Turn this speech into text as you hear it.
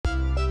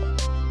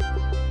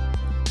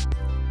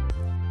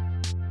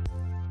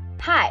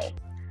Hi,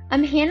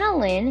 I'm Hannah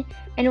Lynn,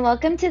 and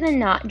welcome to the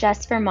Not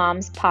Just for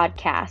Moms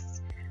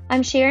podcast.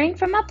 I'm sharing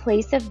from a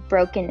place of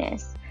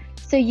brokenness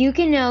so you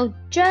can know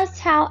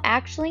just how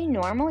actually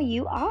normal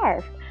you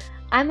are.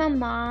 I'm a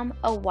mom,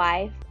 a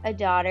wife, a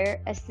daughter,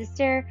 a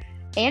sister,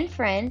 and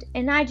friend,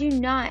 and I do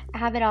not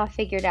have it all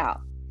figured out.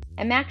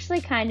 I'm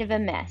actually kind of a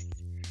mess.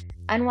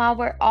 And while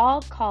we're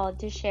all called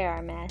to share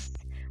our mess,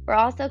 we're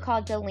also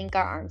called to link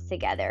our arms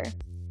together.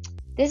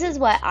 This is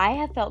what I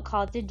have felt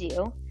called to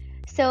do.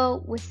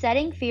 So, with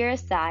setting fear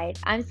aside,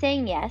 I'm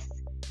saying yes,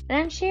 and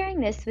I'm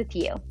sharing this with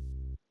you.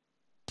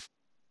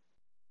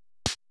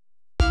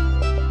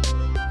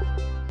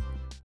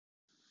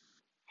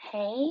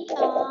 Hey,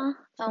 y'all.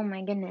 Oh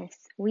my goodness.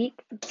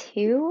 Week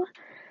 2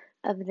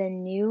 of the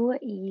new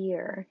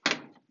year.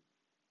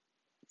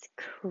 It's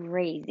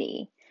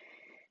crazy.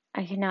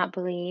 I cannot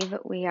believe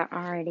we are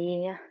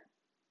already,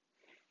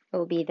 it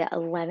will be the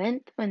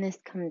 11th when this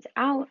comes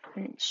out,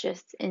 and it's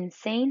just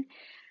insane.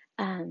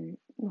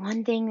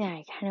 One thing that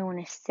I kind of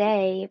want to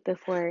say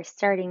before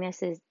starting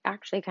this is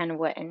actually kind of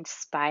what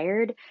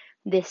inspired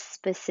this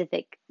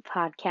specific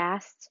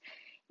podcast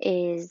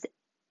is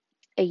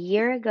a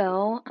year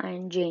ago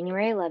on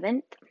January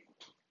 11th,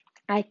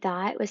 I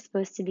thought it was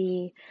supposed to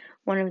be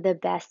one of the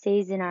best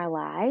days in our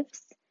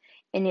lives,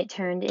 and it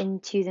turned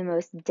into the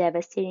most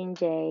devastating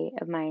day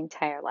of my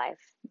entire life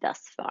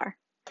thus far.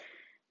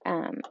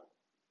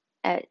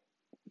 At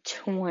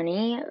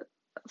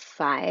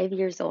 25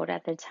 years old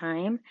at the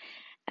time,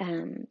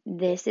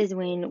 this is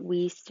when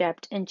we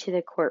stepped into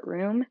the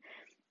courtroom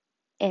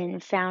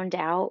and found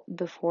out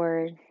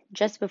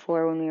just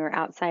before when we were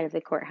outside of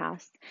the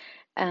courthouse,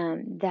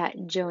 that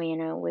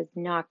Joanna was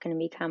not going to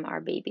become our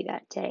baby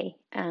that day,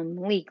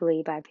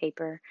 legally by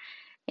paper.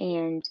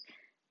 And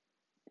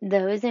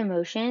those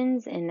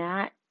emotions and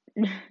that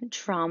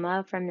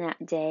trauma from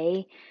that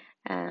day,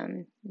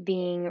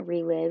 being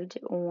relived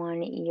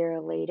 1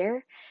 year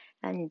later,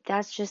 and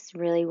that's just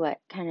really what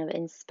kind of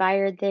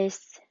inspired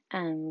this,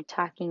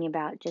 talking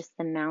about just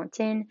the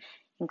mountain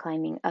and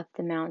climbing up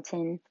the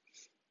mountain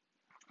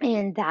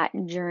and that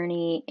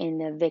journey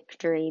and the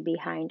victory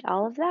behind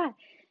all of that.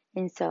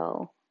 And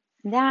so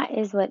that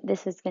is what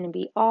this is going to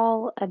be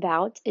all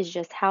about, is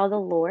just how the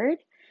Lord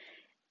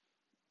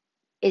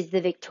is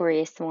the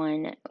victorious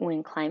one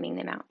when climbing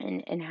the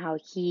mountain, and how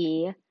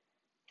he,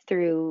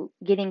 through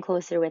getting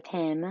closer with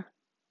him,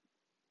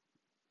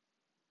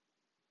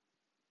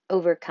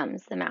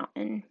 overcomes the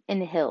mountain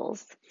and the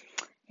hills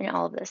and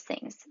all of those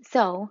things.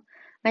 So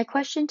my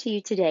question to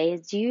you today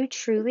is, do you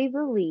truly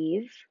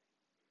believe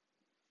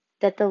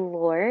that the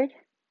Lord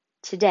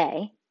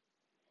today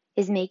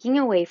is making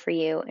a way for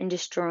you and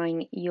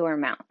destroying your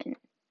mountain?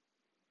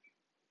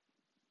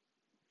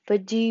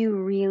 But do you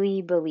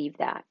really believe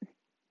that?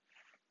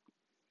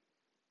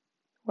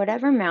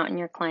 Whatever mountain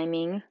you're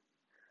climbing,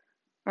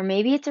 or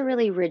maybe it's a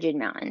really rigid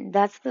mountain.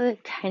 That's the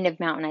kind of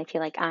mountain I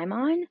feel like I'm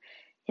on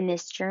in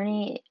this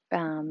journey,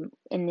 in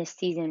this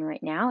season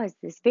right now, is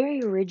this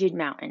very rigid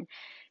mountain,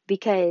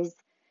 because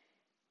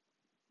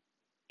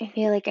I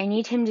feel like I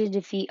need him to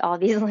defeat all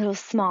these little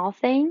small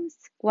things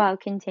while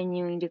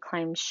continuing to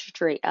climb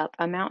straight up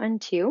a mountain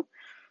too.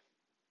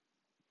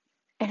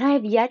 And I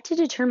have yet to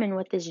determine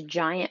what this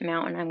giant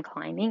mountain I'm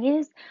climbing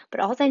is, but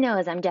all I know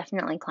is I'm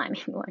definitely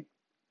climbing one.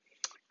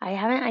 I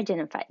haven't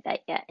identified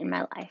that yet in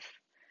my life.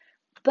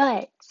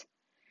 But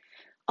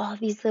all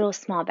these little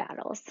small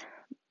battles.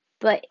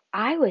 But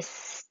I was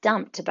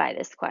stumped by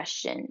this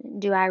question.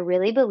 Do I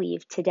really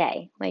believe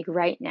today, like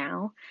right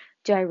now,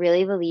 do I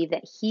really believe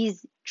that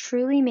he's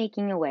truly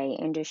making a way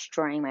and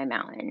destroying my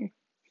mountain?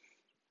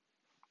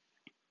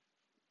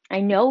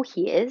 I know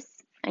he is.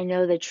 I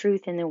know the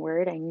truth in the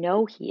word. I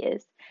know he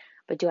is.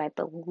 But do I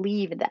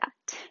believe that?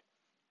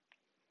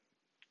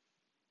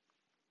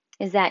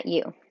 Is that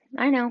you?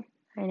 I know.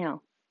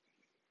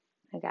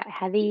 I got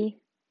heavy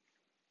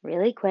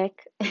really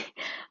quick.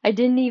 I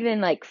didn't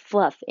even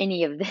fluff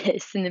any of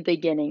this in the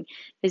beginning.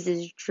 This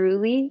is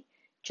truly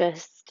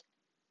just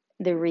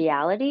the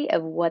reality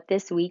of what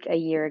this week a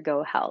year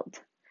ago held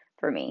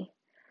for me.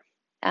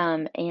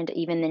 And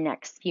even the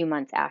next few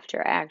months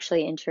after. I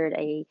actually entered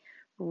a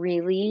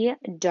really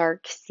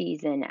dark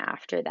season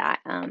after that.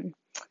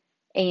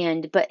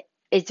 But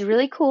it's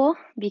really cool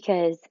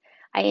because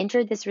I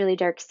entered this really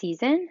dark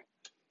season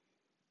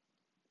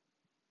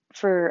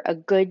for a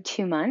good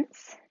 2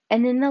 months,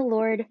 and then the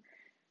Lord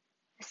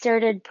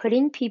started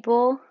putting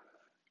people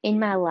in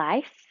my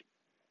life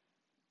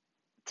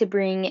to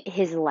bring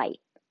his light.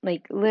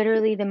 Like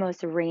literally the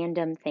most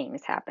random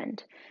things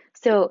happened.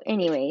 So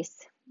anyways,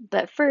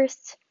 but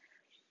first,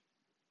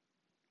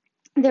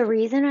 the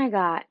reason I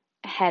got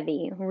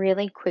heavy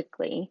really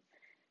quickly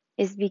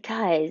is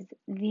because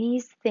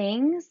these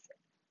things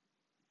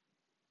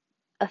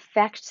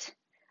affect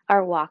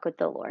our walk with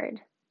the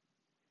Lord.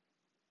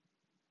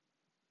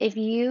 If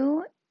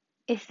you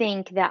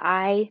think that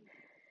I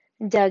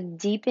dug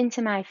deep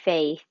into my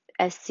faith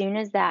as soon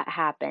as that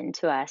happened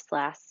to us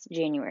last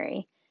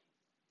January,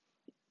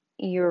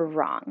 you're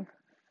wrong.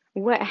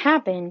 What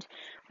happened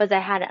was I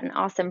had an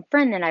awesome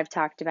friend that I've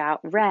talked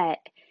about, Rhett,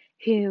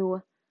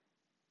 who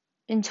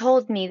and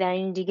told me that I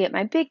needed to get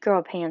my big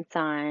girl pants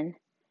on.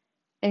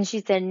 And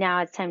she said,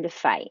 now it's time to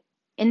fight.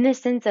 In the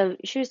sense of,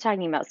 she was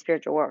talking about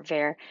spiritual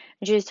warfare,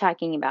 and she was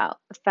talking about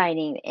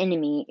fighting the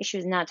enemy. She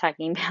was not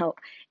talking about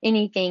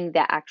anything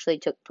that actually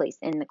took place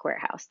in the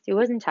courthouse. She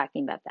wasn't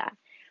talking about that.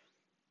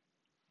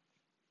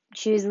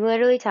 She was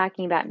literally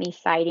talking about me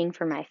fighting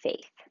for my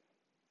faith.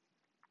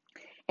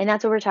 And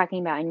that's what we're talking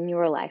about in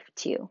your life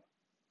too.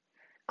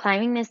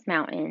 Climbing this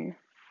mountain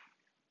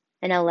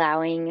and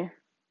allowing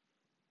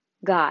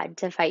God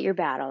to fight your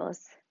battles,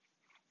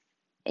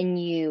 and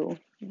you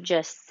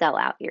just sell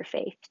out your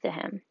faith to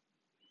Him.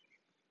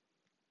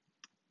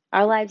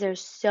 Our lives are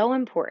so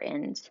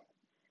important,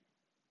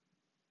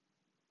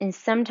 and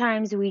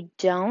sometimes we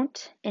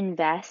don't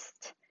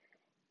invest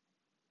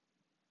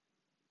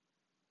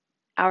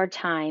our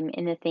time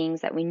in the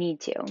things that we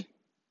need to,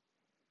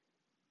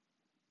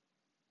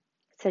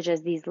 such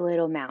as these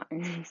little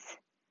mountains.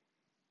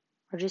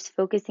 We're just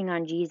focusing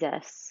on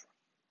Jesus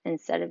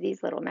instead of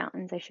these little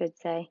mountains, I should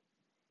say.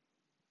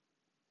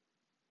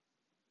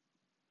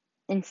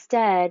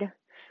 Instead,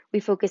 we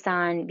focus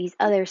on these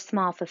other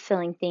small,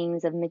 fulfilling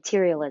things of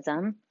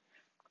materialism,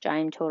 which I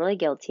am totally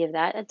guilty of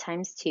that at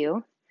times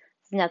too.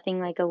 It's nothing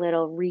like a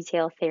little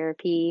retail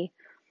therapy.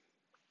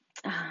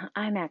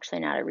 I'm actually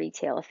not a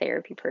retail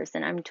therapy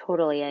person. I'm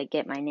totally a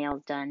get my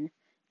nails done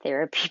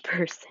therapy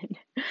person.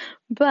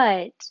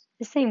 But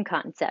the same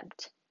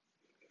concept,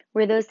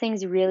 where those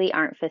things really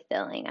aren't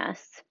fulfilling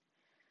us.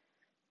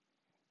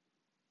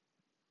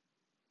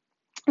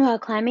 While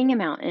climbing a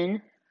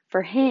mountain,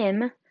 for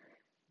him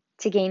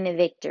to gain the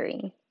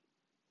victory.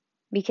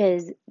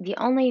 Because the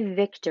only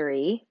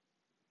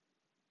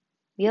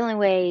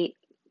way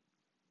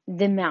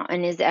the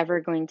mountain is ever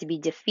going to be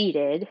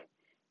defeated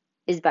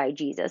is by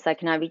Jesus. That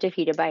cannot be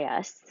defeated by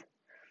us.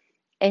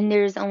 And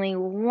there's only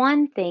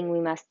one thing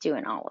we must do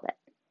in all of it.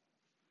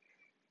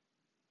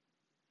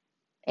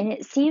 And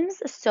it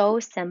seems so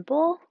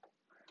simple,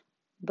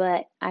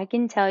 but I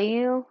can tell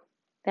you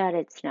that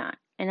it's not.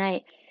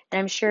 And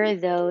I'm sure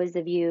those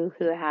of you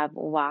who have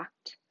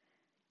walked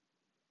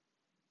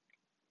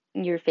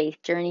your faith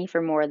journey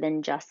for more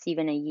than just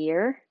even a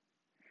year,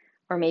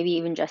 or maybe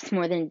even just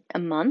more than a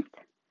month,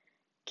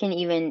 can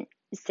even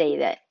say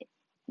that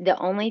the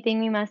only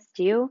thing we must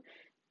do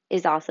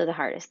is also the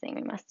hardest thing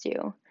we must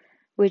do,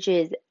 which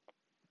is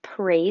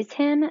praise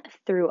Him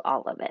through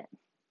all of it.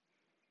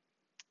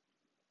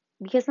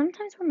 Because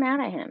sometimes we're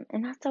mad at Him,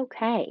 and that's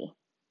okay.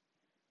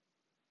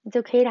 It's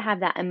okay to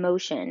have that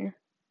emotion,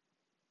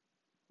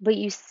 but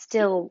you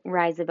still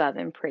rise above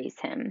and praise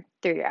Him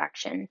through your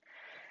action.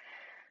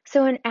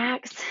 So in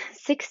Acts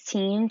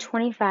 16,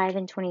 25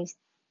 and 20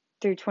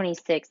 through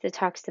 26, it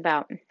talks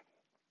about,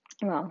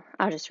 well,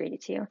 I'll just read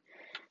it to you.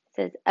 It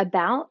says,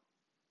 about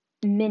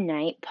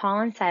midnight,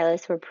 Paul and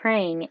Silas were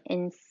praying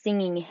and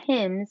singing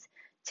hymns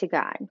to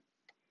God,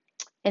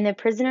 and the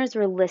prisoners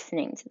were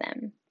listening to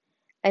them.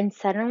 And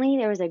suddenly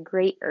there was a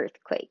great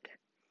earthquake.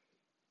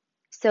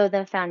 So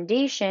the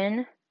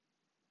foundation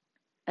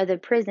of the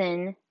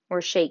prison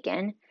were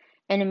shaken,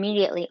 and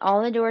immediately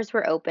all the doors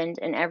were opened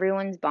and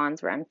everyone's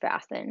bonds were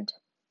unfastened.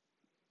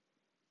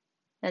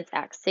 That's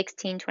Acts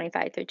 16,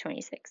 25 through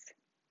 26.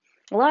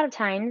 A lot of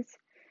times,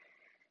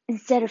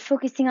 instead of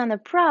focusing on the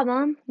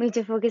problem, we have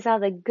to focus on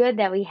the good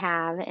that we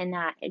have, and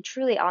that it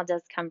truly all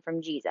does come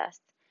from Jesus.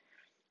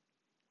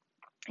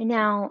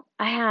 Now,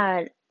 I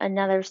had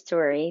another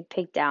story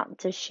picked out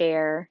to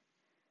share,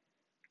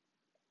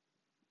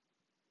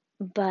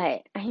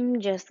 but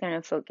I'm just going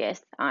to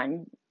focus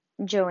on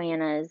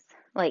Joanna's,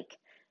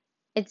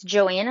 it's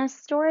Joanna's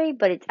story,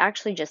 but it's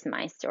actually just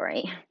my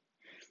story.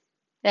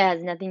 It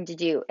has nothing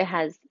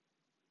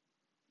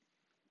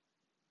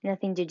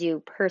to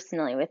do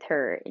personally with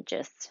her. It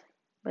just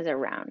was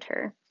around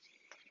her.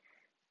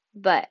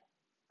 But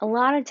a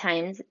lot of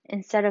times,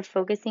 instead of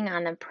focusing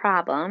on the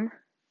problem,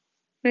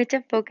 we have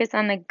to focus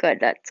on the good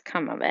that's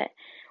come of it,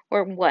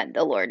 or what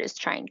the Lord is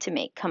trying to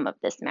make come of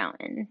this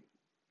mountain.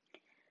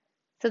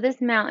 So this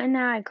mountain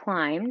that I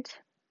climbed,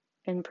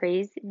 and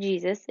praise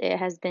Jesus, it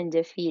has been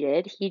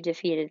defeated. He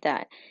defeated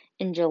that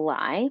in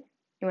July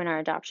when our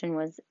adoption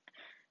was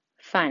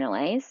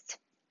finalized.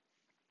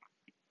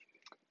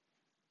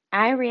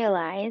 I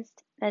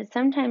realized that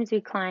sometimes we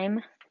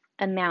climb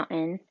a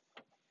mountain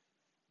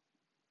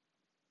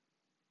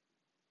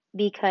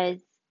because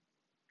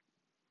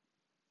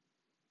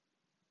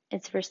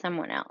it's for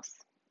someone else.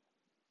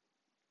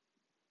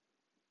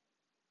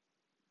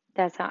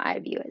 That's how I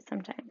view it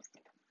sometimes.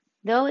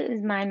 Though it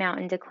was my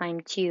mountain to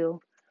climb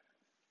too,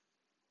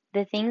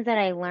 the things that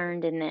I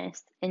learned in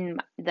this, in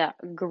the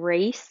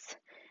grace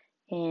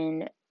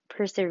and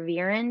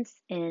perseverance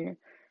and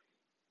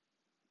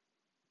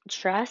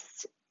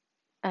trust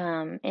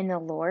in the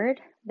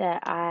Lord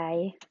that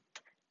I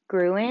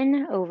grew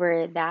in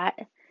over that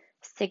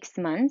 6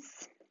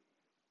 months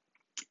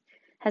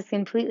has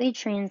completely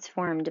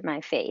transformed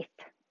my faith.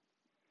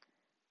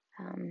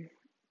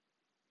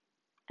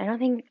 I don't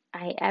think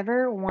I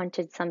ever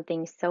wanted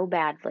something so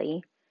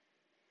badly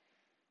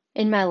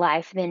in my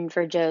life than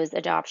for Joe's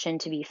adoption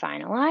to be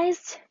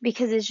finalized,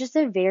 because it's just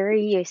a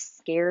very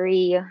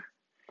scary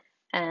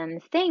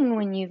thing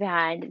when you've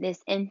had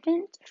this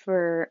infant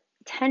for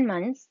 10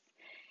 months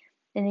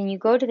and then you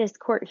go to this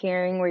court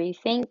hearing where you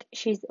think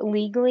she's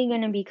legally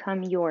going to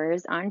become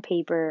yours on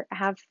paper,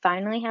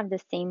 finally have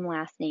the same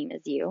last name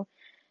as you.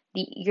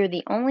 You're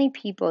the only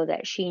people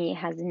that she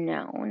has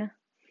known,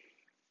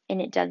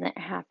 and it doesn't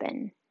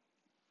happen.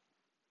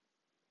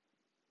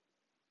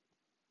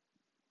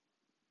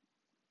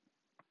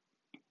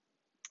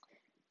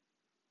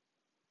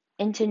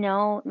 And to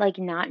know, like,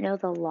 not know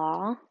the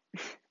law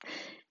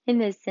in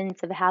the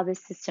sense of how the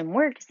system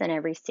works, and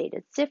every state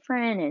is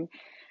different,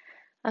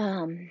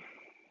 and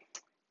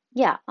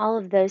yeah, all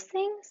of those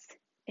things.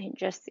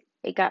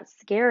 It got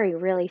scary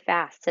really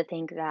fast to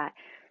think that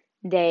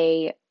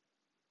they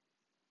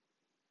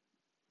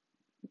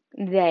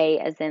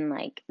as in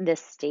like the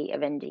state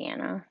of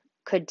Indiana,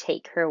 could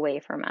take her away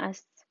from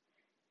us,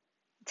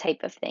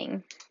 type of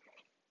thing.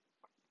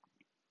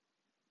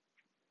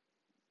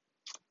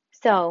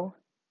 So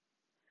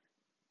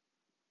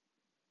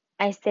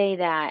I say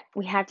that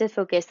we have to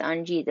focus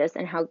on Jesus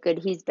and how good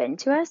he's been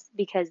to us,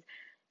 because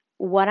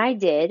what I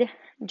did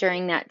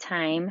during that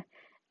time,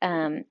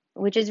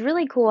 which is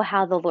really cool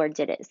how the Lord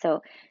did it.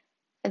 So,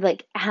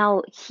 like,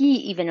 how he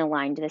even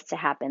aligned this to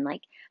happen.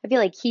 Like, I feel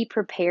like he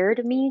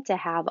prepared me to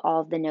have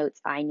all of the notes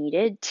I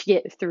needed to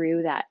get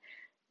through that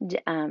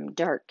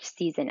dark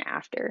season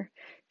after.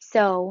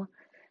 So,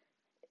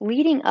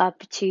 leading up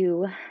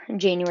to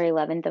January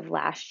 11th of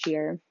last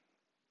year,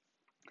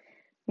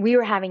 we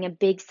were having a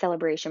big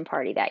celebration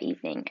party that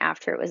evening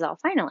after it was all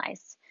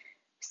finalized.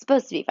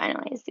 Supposed to be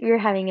finalized. We were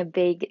having a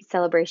big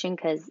celebration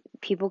because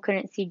people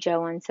couldn't see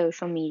Joe on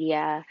social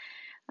media.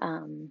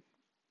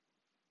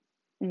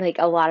 Like,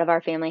 a lot of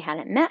our family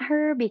hadn't met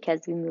her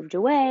because we moved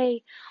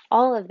away,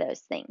 all of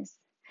those things.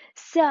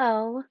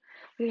 So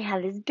we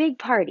had this big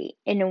party,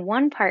 and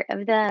one part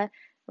of the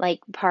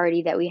like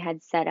party that we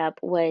had set up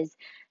was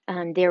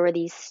there were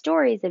these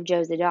stories of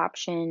Joe's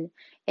adoption,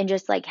 and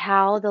just like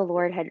how the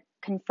Lord had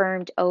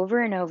confirmed over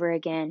and over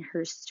again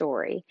her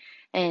story,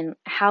 and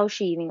how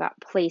she even got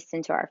placed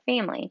into our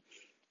family,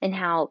 and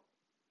how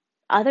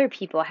other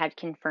people had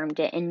confirmed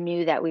it and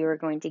knew that we were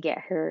going to get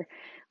her,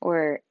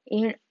 or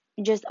even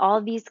just all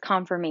of these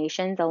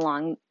confirmations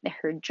along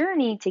her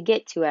journey to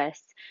get to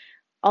us,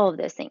 all of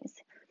those things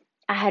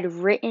I had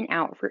written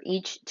out for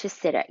each to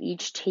sit at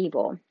each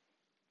table.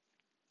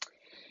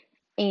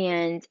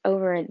 And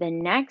over the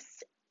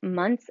next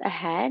months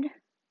ahead,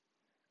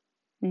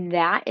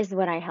 that is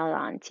what I held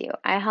on to.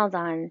 I held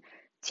on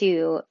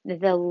to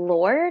the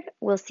Lord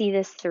will see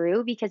this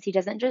through, because he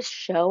doesn't just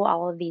show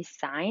all of these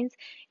signs.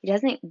 He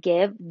doesn't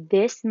give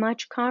this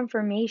much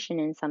confirmation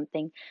in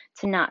something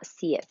to not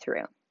see it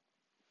through.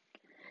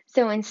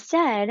 So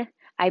instead,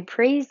 I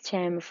praised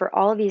him for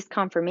all of these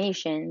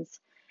confirmations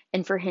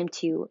and for him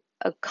to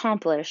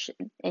accomplish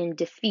and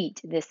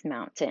defeat this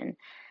mountain.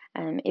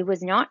 It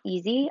was not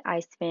easy.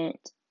 I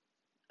spent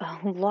a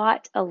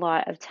lot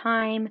of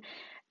time.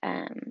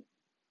 Um,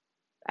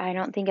 I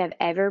don't think I've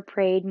ever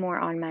prayed more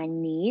on my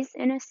knees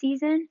in a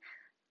season,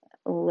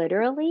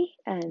 literally,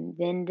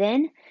 than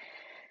then.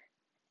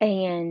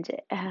 And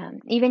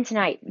even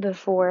tonight,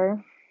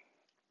 before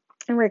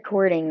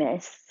recording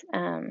this,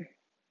 I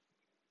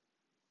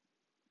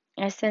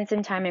spent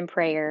some time in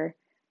prayer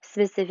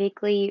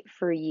specifically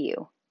for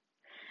you.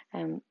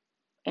 Um,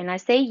 and I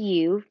say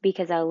you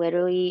because I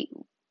literally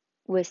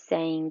was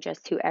saying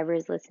just whoever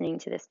is listening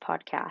to this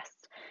podcast.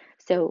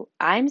 So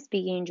I'm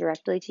speaking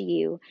directly to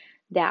you,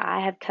 that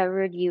I have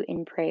covered you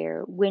in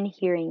prayer when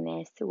hearing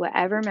this,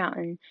 whatever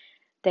mountain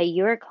that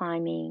you're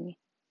climbing,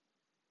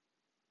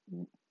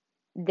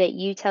 that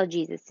you tell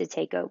Jesus to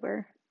take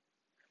over.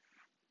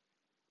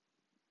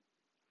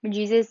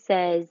 Jesus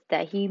says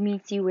that he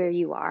meets you where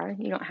you are.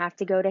 You don't have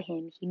to go to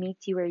him. He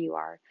meets you where you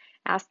are.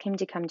 Ask him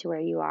to come to where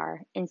you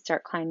are and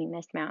start climbing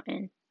this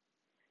mountain.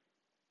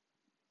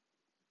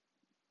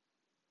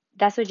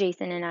 That's what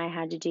Jason and I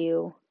had to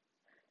do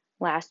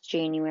last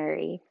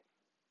January.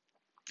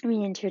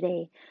 We entered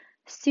a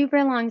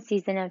super long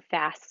season of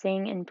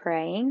fasting and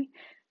praying.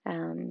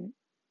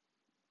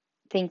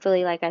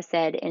 Thankfully, like I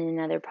said in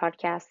another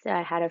podcast,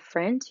 I had a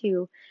friend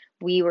who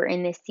we were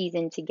in this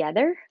season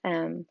together.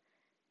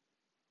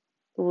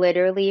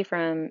 Literally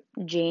from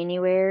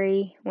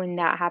January when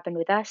that happened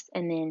with us,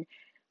 and then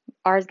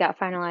ours got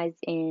finalized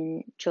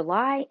in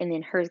July, and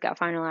then hers got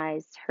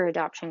finalized, her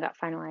adoption got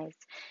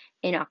finalized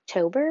in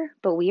October.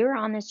 But we were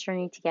on this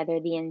journey together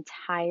the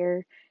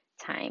entire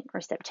time, or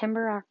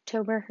September,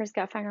 October, hers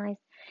got finalized.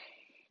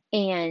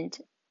 And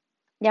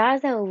that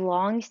was a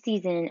long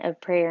season of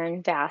prayer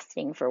and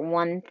fasting for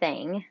one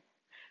thing.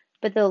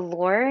 But the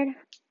Lord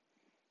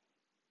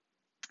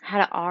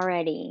had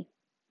already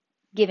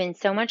given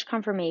so much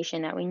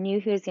confirmation that we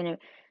knew he was going to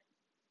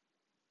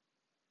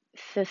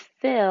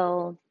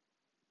fulfill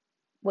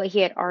what he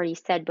had already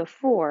said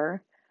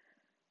before.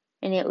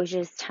 And it was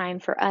just time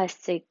for us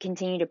to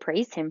continue to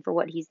praise him for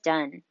what he's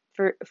done.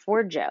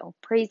 for Joe.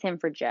 Praise him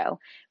for Joe.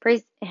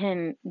 Praise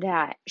him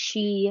that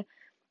she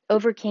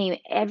overcame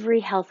every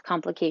health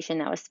complication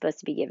that was supposed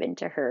to be given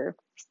to her.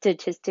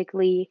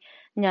 Statistically,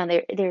 now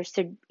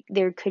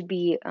there could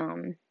be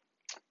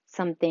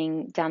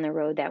something down the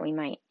road that we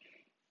might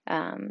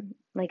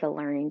like a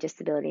learning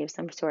disability of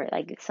some sort,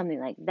 like something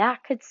like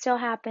that could still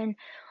happen.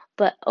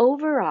 But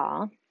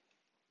overall,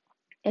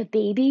 a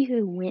baby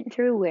who went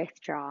through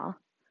withdrawal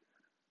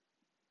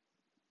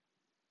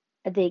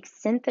at the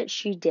extent that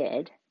she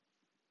did,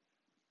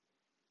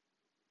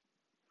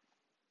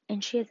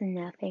 and she has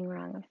nothing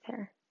wrong with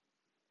her.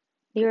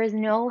 There is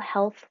no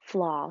health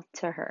flaw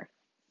to her.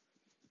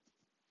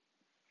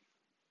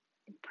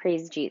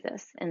 Praise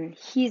Jesus. And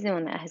he's the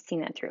one that has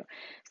seen that through.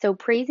 So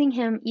praising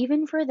him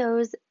even for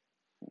those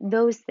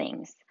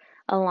things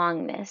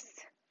along this.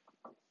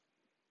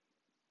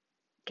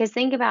 Because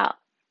think about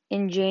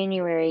in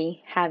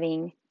January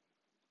having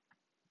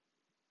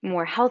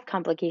more health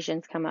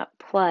complications come up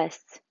plus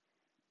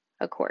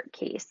a court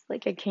case.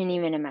 Like I can't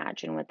even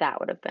imagine what that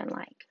would have been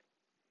like.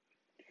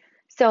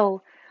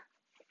 So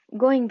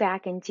going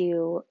back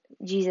into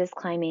Jesus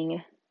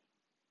climbing,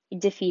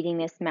 defeating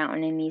this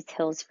mountain and these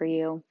hills for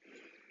you,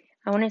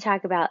 I want to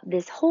talk about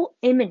this whole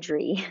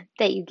imagery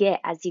that you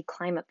get as you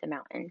climb up the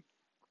mountain.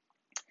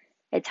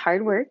 It's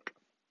hard work.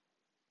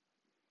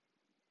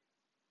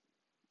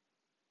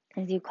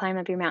 As you climb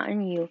up your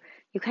mountain, you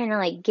kind of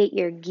like get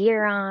your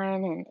gear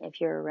on, and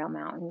if you're a real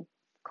mountain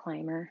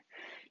climber,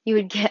 you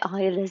would get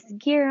all of this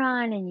gear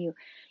on, and you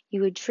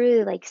would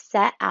truly like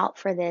set out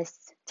for this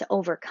to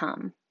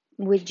overcome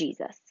with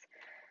Jesus.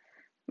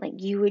 Like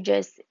you would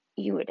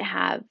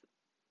have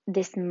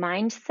this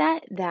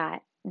mindset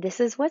that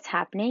this is what's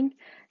happening.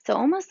 So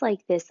almost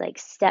like this like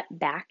step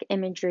back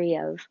imagery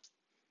of,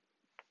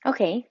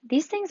 okay,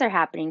 these things are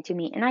happening to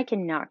me and I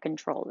cannot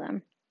control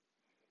them.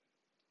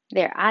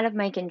 They're out of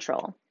my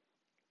control.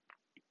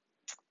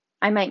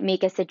 I might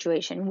make a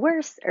situation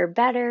worse or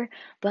better,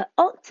 but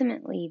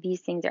ultimately these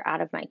things are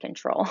out of my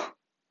control.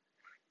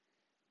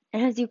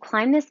 And as you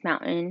climb this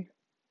mountain,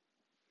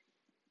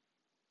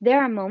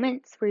 there are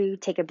moments where you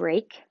take a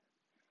break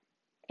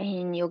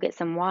and you'll get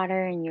some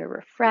water and you're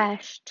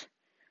refreshed,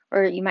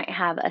 or you might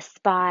have a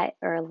spot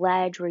or a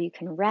ledge where you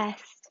can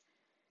rest.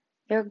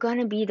 There are going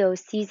to be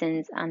those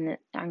seasons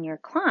on your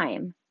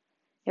climb.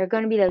 There are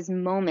going to be those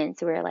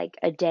moments where like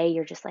a day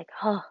you're just like,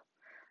 oh,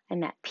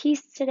 I'm at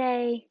peace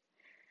today.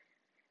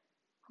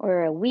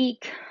 Or a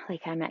week,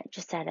 like I'm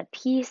just at a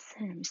peace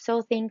and I'm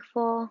so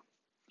thankful.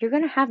 You're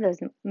going to have those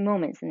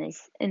moments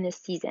in this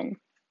season.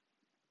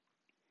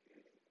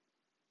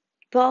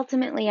 But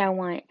ultimately, I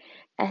want,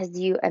 as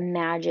you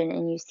imagine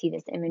and you see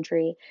this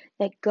imagery,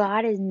 that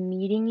God is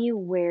meeting you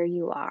where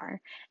you are.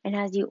 And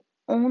as you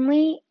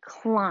only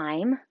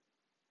climb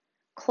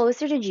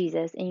closer to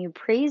Jesus and you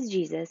praise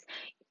Jesus,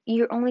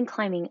 you're only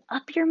climbing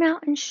up your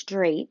mountain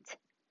straight,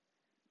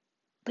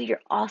 but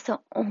you're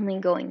also only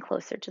going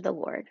closer to the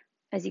Lord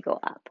as you go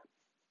up.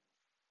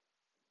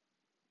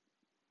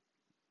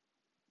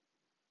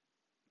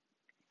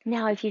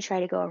 Now, if you try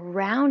to go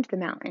around the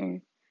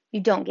mountain, you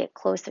don't get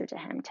closer to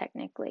him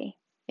technically,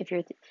 if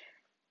you're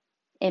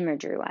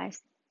imagery-wise.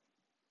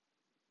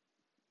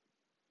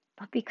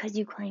 But because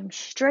you climb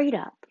straight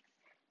up,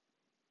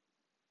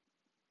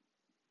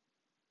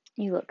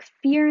 you look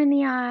fear in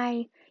the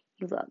eye,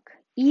 you look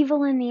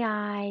evil in the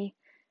eye,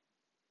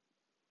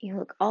 you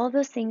look all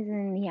those things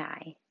in the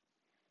eye,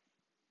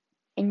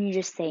 and you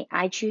just say,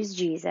 I choose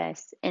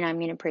Jesus, and I'm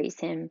going to praise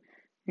him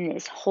in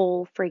this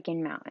whole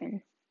freaking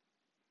mountain.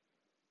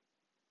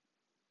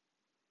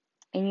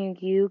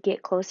 And you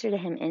get closer to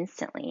him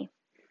instantly.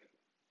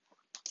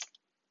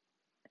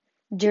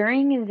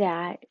 During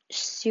that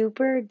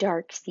super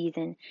dark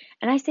season,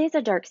 and I say it's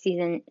a dark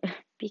season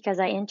because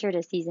I entered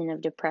a season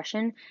of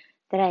depression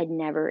that I had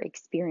never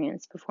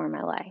experienced before in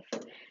my life.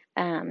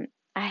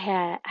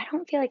 I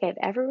don't feel like I've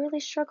ever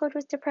really struggled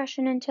with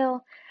depression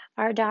until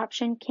our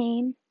adoption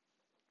came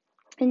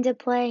into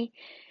play.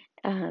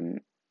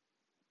 And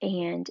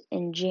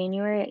in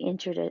January, I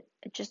entered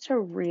just a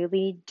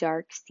really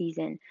dark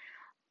season.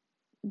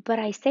 But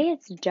I say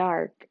it's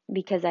dark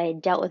because I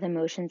had dealt with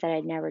emotions that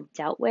I'd never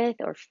dealt with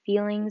or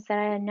feelings that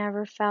I had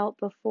never felt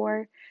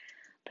before.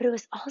 But it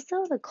was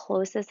also the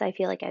closest I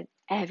feel like I've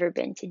ever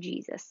been to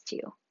Jesus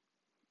too.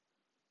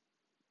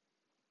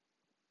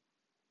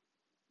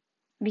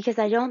 Because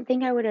I don't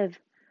think I wouldn't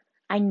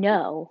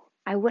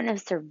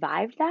have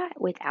survived that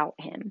without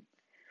him.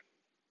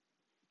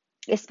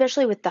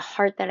 Especially with the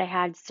heart that I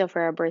had still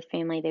for our birth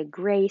family, the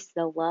grace,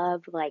 the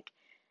love, like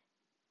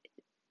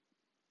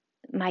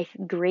my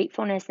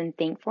gratefulness and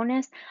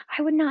thankfulness,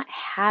 I would not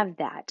have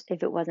that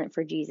if it wasn't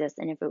for Jesus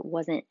and if it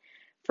wasn't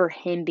for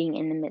him being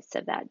in the midst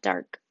of that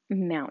dark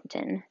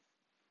mountain.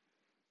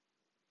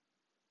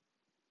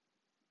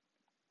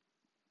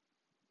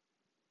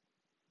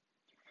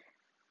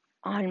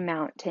 On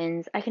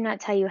mountains, I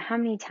cannot tell you how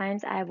many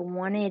times I have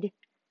wanted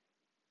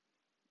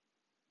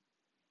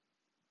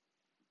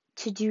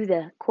to do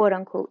the quote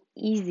unquote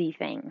easy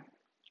thing.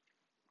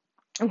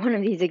 One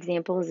of these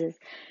examples is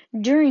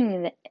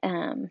during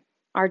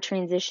our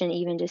transition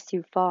even to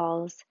Sioux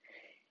Falls,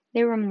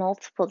 there were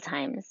multiple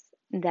times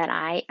that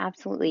I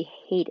absolutely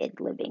hated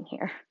living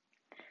here.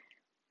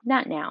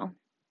 Not now.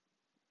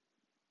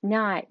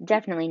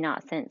 Definitely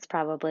not since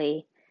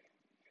probably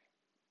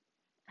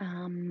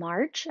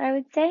March, I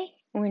would say,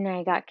 when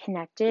I got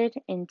connected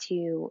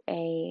into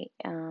a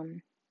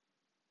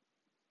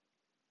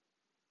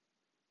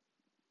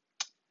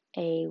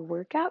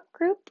workout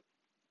group.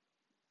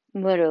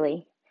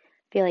 Literally,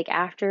 I feel like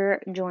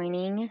after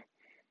joining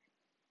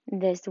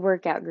this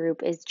workout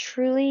group is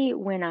truly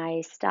when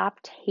I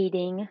stopped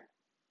hating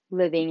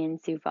living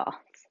in Sioux Falls.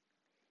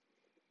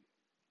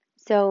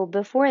 So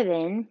before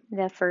then,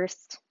 the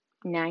first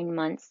 9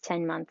 months,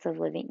 10 months of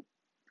living,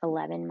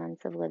 11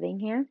 months of living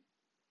here,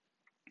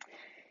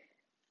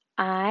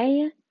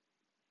 I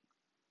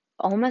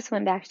almost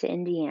went back to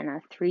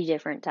Indiana 3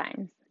 different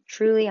times,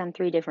 truly on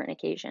 3 different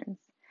occasions,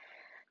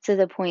 to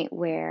the point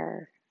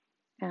where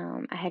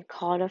I had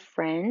called a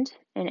friend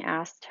and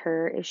asked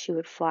her if she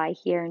would fly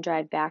here and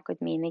drive back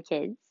with me and the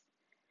kids.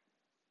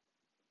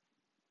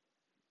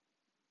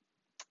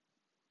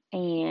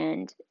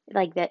 And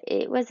like that,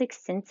 it was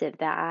extensive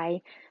that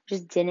I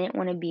just didn't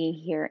want to be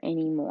here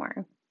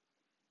anymore.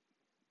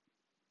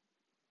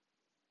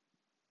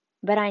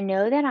 But I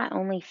know that I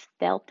only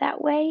felt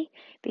that way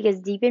because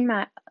deep in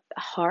my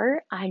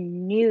heart, I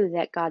knew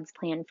that God's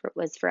plan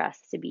was for us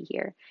to be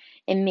here.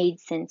 It made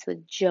sense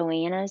with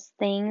Joanna's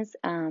things,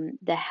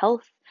 the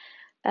health,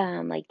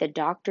 like the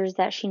doctors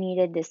that she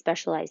needed, the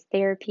specialized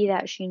therapy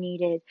that she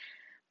needed,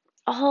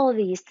 all of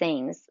these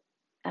things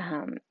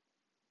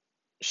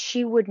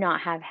she would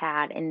not have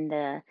had in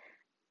the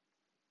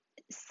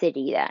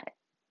city that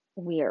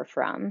we are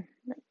from.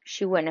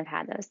 She wouldn't have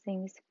had those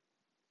things.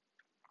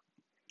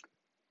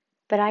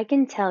 But I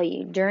can tell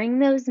you, during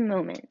those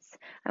moments,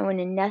 I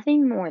wanted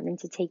nothing more than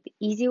to take the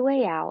easy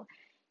way out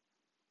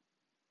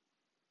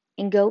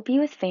and go be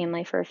with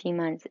family for a few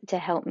months to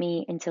help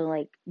me until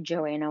like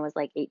Joanna was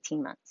like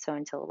 18 months. So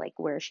until like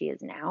where she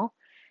is now.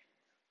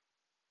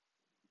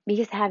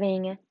 Because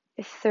having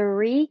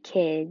 3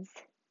 kids,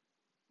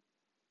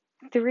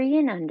 3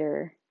 and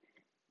under,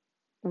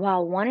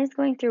 while one is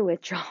going through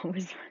withdrawal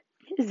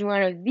is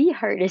one of the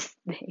hardest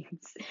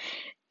things.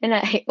 And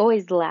I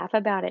always laugh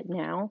about it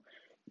now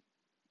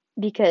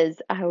because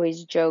I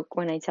always joke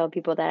when I tell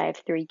people that I have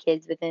 3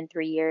 kids within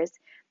 3 years.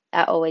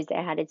 I always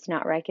add it's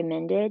not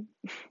recommended.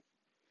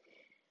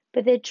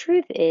 But the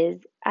truth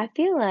is, I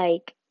feel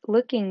like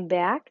looking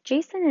back,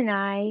 Jason and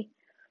I,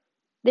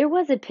 there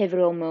was a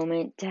pivotal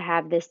moment to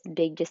have this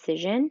big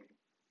decision,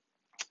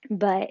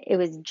 but it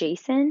was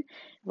Jason.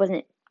 It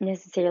wasn't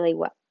necessarily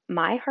what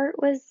my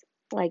heart was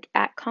like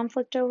at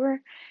conflict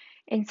over.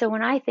 And so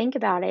when I think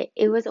about it,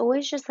 it was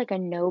always just like a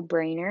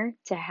no-brainer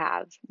to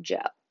have Joe.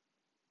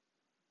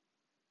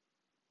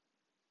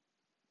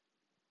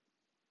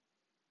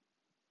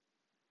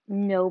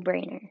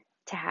 No-brainer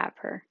to have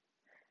her.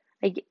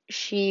 Like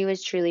she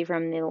was truly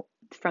from the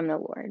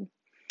Lord.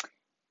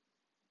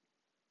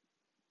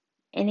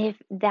 And if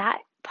that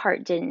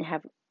part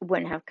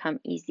wouldn't have come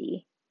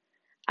easy,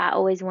 I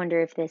always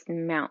wonder if this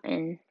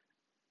mountain,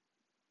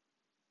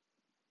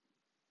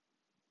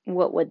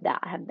 what would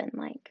that have been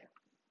like?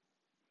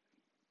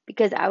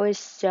 Because I was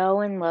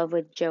so in love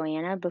with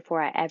Joanna before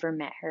I ever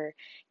met her,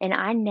 and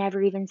I never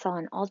even saw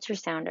an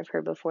ultrasound of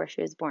her before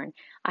she was born.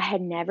 I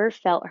had never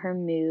felt her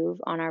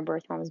move on our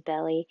birth mom's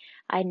belly.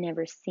 I had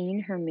never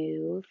seen her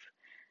move.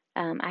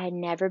 I had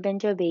never been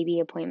to a baby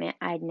appointment.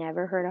 I had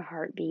never heard a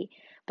heartbeat.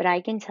 But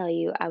I can tell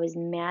you, I was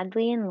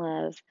madly in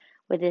love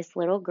with this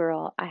little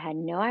girl. I had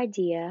no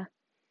idea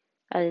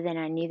other than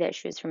I knew that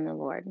she was from the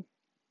Lord.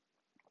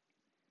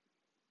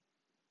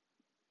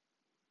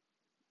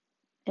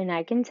 And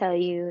I can tell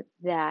you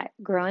that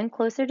growing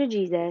closer to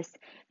Jesus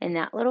and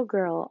that little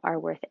girl are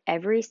worth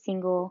every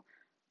single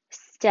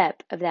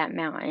step of that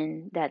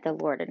mountain that the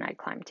Lord and I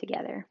climbed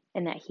together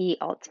and that He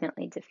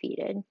ultimately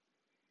defeated.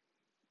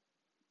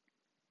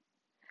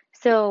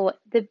 So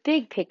the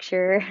big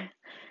picture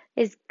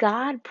is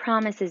God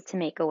promises to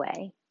make a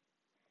way.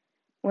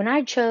 When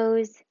I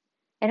chose,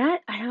 and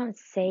I don't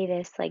say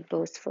this like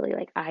boastfully,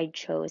 like I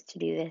chose to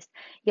do this.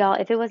 Y'all,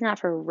 if it was not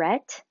for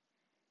Rhett,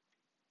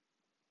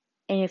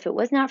 and if it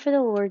was not for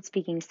the Lord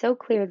speaking so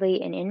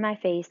clearly and in my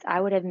face, I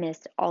would have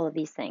missed all of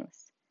these things.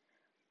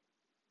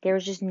 There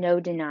was just no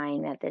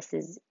denying that this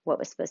is what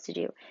was supposed to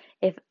do.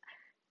 If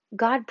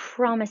God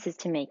promises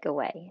to make a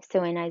way.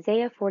 So in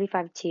Isaiah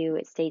 45:2,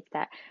 it states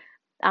that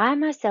I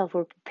myself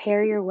will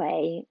prepare your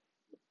way.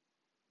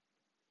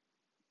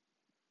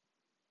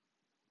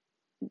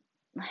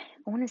 I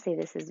want to say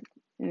this is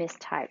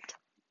mistyped,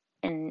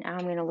 and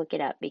I'm going to look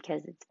it up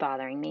because it's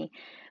bothering me.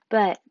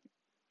 But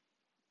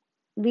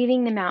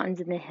leaving the mountains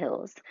and the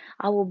hills,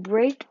 I will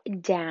break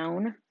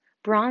down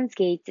bronze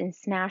gates and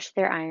smash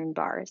their iron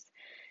bars.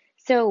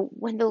 So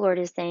what the Lord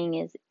is saying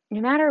is,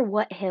 no matter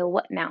what hill,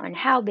 what mountain,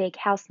 how big,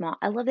 how small,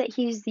 I love that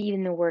He used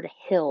even the word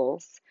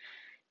hills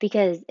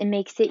because it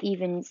makes it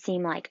even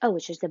seem like, oh,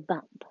 it's just a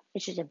bump.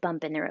 It's just a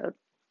bump in the road.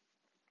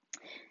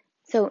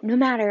 So no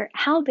matter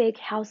how big,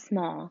 how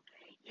small,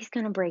 He's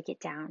going to break it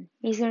down.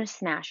 He's going to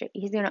smash it.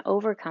 He's going to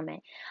overcome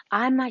it.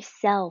 I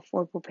myself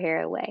will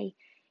prepare a way.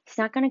 He's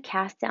not going to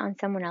cast it on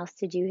someone else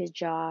to do his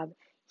job.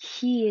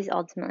 He is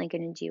ultimately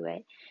going to do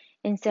it.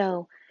 And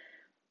so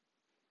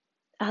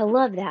I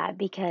love that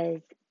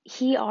because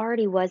he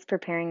already was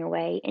preparing a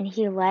way and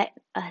he let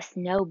us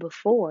know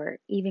before,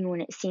 even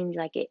when it seemed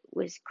like it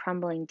was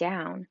crumbling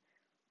down.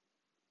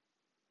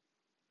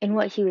 And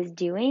what he was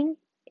doing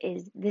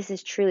this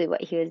is truly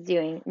what he was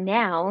doing.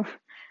 Now,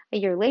 a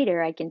year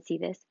later, I can see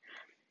this.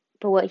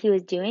 But what he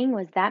was doing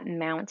was that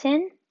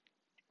mountain,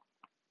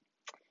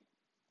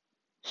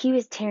 he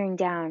was tearing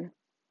down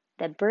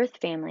the birth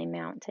family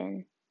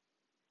mountain.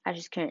 I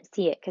just couldn't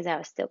see it because I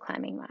was still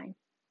climbing mine.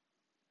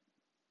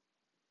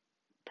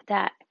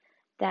 But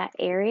that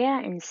area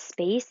and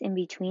space in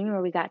between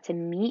where we got to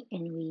meet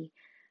and we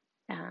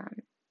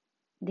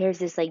there's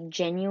this like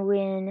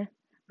genuine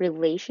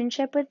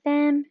relationship with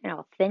them and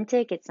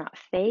authentic, it's not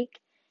fake,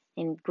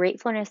 and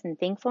gratefulness and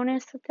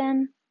thankfulness with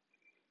them.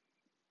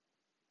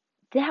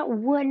 That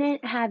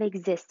wouldn't have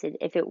existed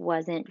if it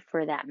wasn't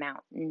for that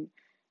mountain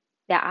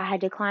that I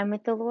had to climb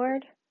with the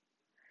Lord.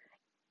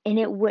 And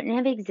it wouldn't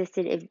have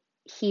existed if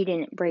he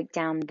didn't break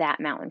down that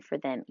mountain for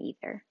them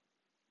either.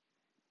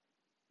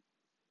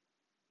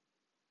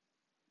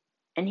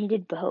 And he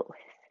did both.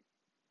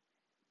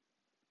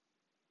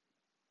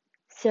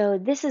 So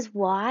this is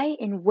why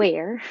and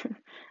where,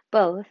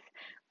 both,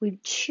 we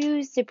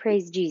choose to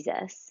praise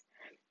Jesus.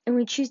 And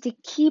we choose to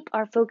keep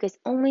our focus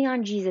only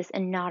on Jesus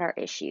and not our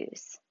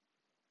issues.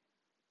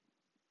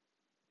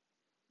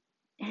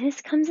 And this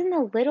comes in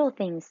the little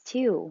things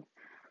too.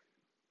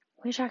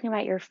 When you're talking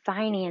about your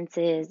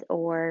finances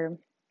or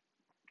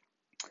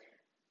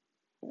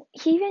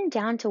even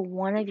down to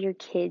one of your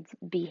kids'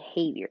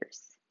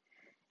 behaviors.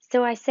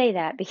 So I say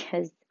that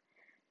because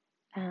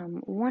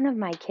one of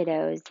my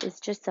kiddos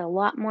is just a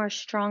lot more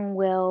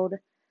strong-willed,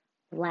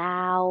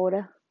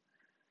 loud,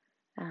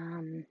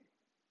 a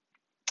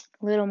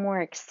little more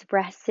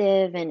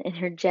expressive and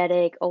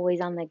energetic, always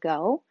on the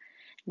go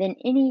than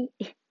any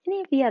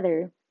of the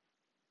other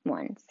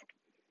ones.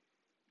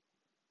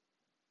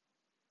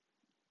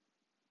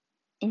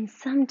 And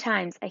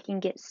sometimes I can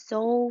get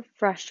so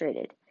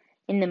frustrated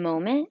in the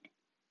moment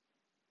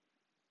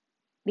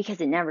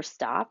because it never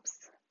stops.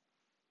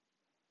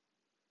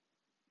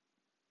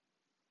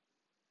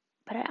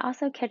 But I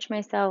also catch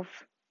myself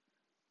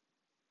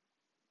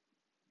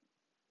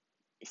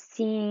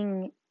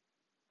seeing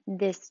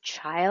this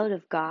child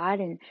of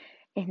God and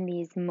in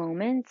these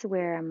moments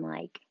where I'm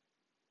like,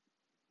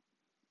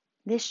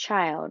 this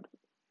child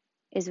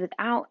is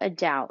without a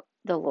doubt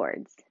the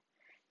Lord's,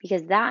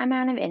 because that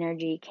amount of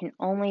energy can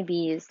only be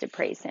used to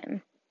praise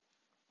him.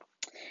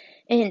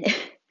 And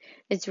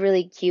it's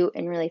really cute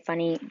and really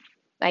funny.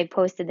 I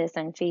posted this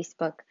on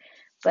Facebook,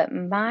 but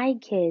my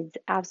kids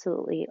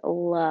absolutely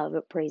love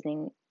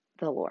praising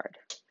the Lord.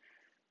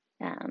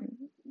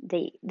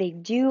 They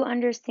do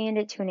understand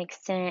it to an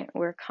extent.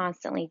 We're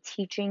constantly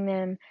teaching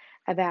them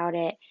about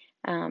it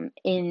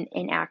in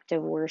an act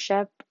of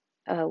worship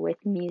with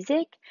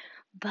music,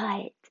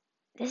 but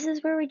this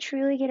is where we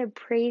truly get to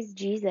praise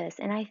Jesus.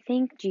 And I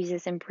thank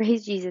Jesus and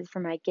praise Jesus for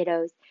my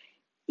kiddos,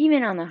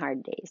 even on the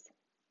hard days.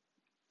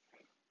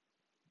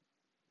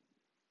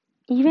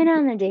 Even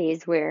on the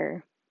days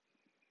where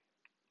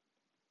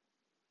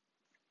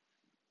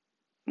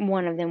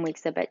one of them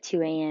wakes up at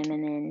 2 a.m.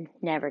 and then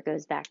never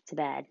goes back to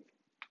bed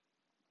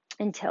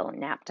until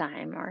nap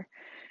time, or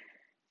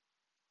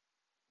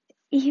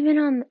even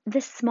on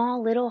the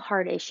small little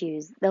hard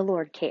issues, the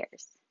Lord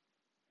cares.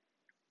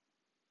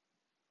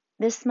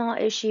 This small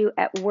issue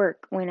at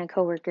work when a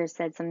coworker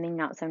said something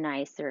not so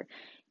nice, or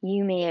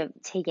you may have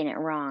taken it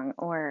wrong,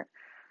 or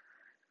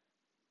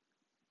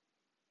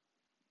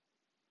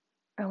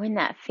when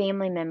that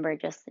family member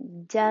just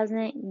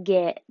doesn't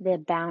get the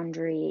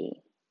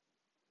boundary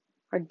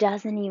or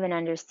doesn't even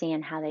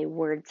understand how they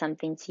word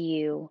something to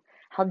you,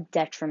 how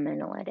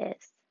detrimental it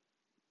is.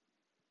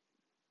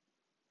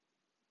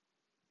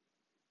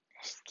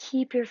 Just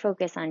keep your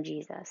focus on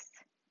Jesus.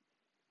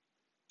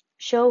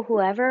 Show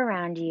whoever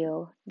around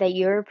you that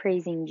you're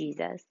praising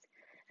Jesus.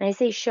 And I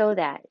say show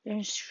that.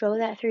 And show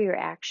that through your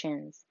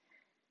actions.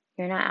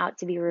 You're not out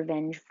to be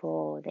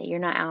revengeful, that you're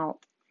not out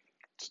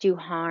to do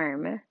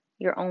harm.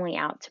 You're only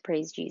out to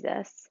praise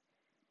Jesus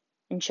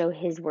and show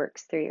his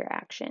works through your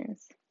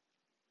actions.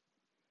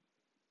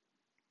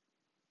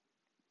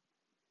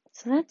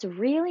 So that's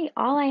really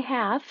all I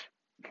have.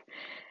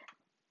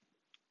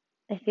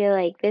 I feel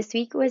like this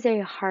week was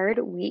a hard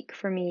week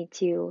for me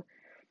to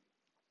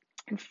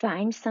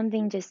find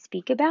something to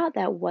speak about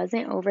that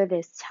wasn't over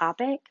this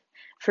topic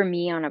for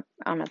me on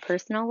a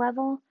personal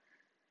level.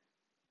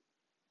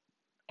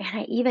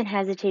 And I even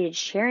hesitated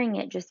sharing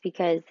it just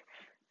because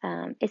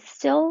it's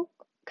still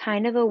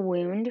kind of a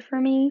wound for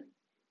me.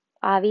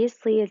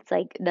 Obviously, it's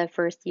like the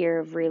first year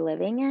of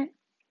reliving it.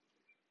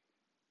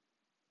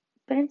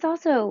 But it's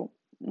also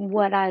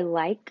what I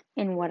like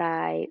and what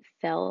I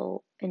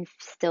felt and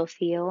still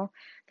feel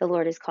the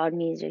Lord has called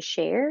me to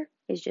share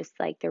is just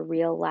like the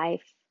real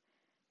life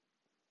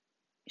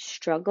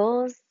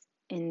struggles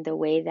and the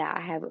way that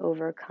I have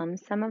overcome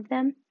some of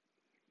them,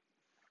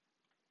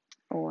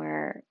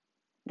 or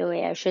the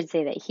way I should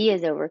say that He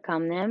has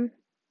overcome them.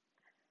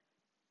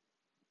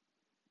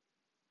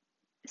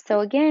 So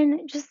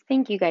again, just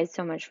thank you guys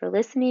so much for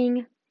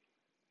listening.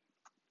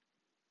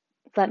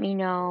 Let me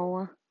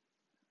know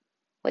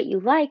what you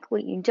like,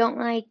 what you don't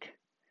like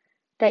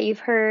that you've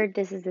heard.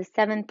 This is the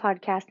 7th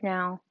podcast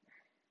now.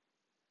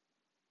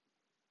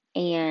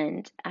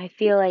 And I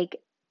feel like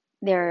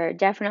there are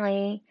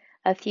definitely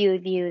a few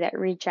of you that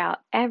reach out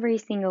every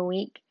single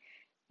week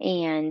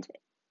and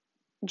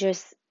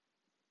just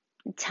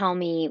tell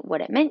me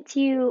what it meant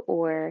to you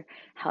or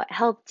how it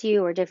helped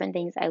you or different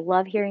things. I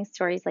love hearing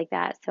stories like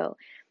that. So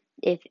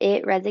if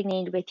it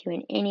resonated with you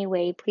in any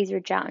way, please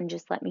reach out and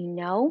just let me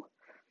know.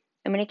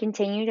 I'm going to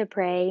continue to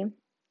pray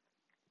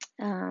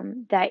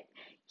that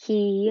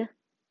He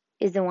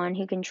is the one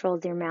who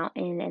controls your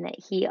mountain and that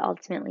He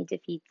ultimately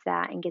defeats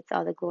that and gets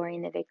all the glory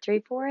and the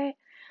victory for it.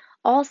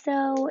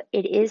 Also,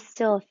 it is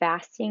still a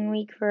fasting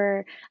week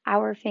for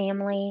our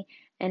family,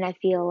 and I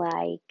feel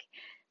like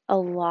a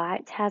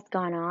lot has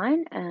gone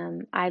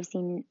on. I've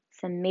seen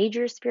some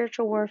major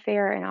spiritual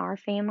warfare in our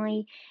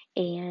family,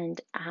 and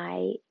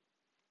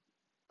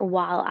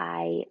while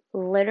I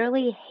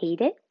literally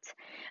hate it,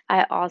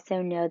 I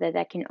also know that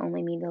that can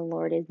only mean the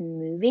Lord is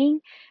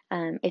moving.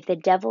 If the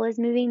devil is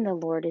moving, the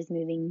Lord is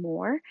moving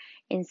more.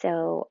 And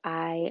so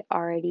I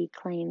already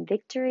claim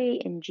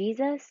victory in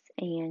Jesus,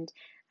 and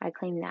I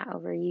claim that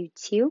over you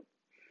too.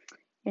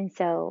 And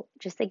so,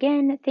 just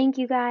again, thank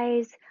you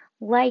guys.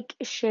 Like,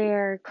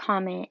 share,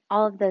 comment,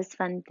 all of those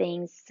fun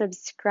things.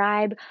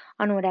 Subscribe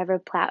on whatever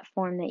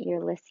platform that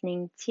you're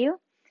listening to.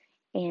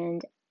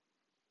 And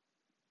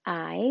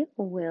I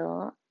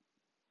will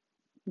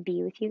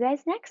be with you guys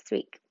next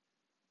week.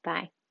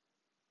 Bye.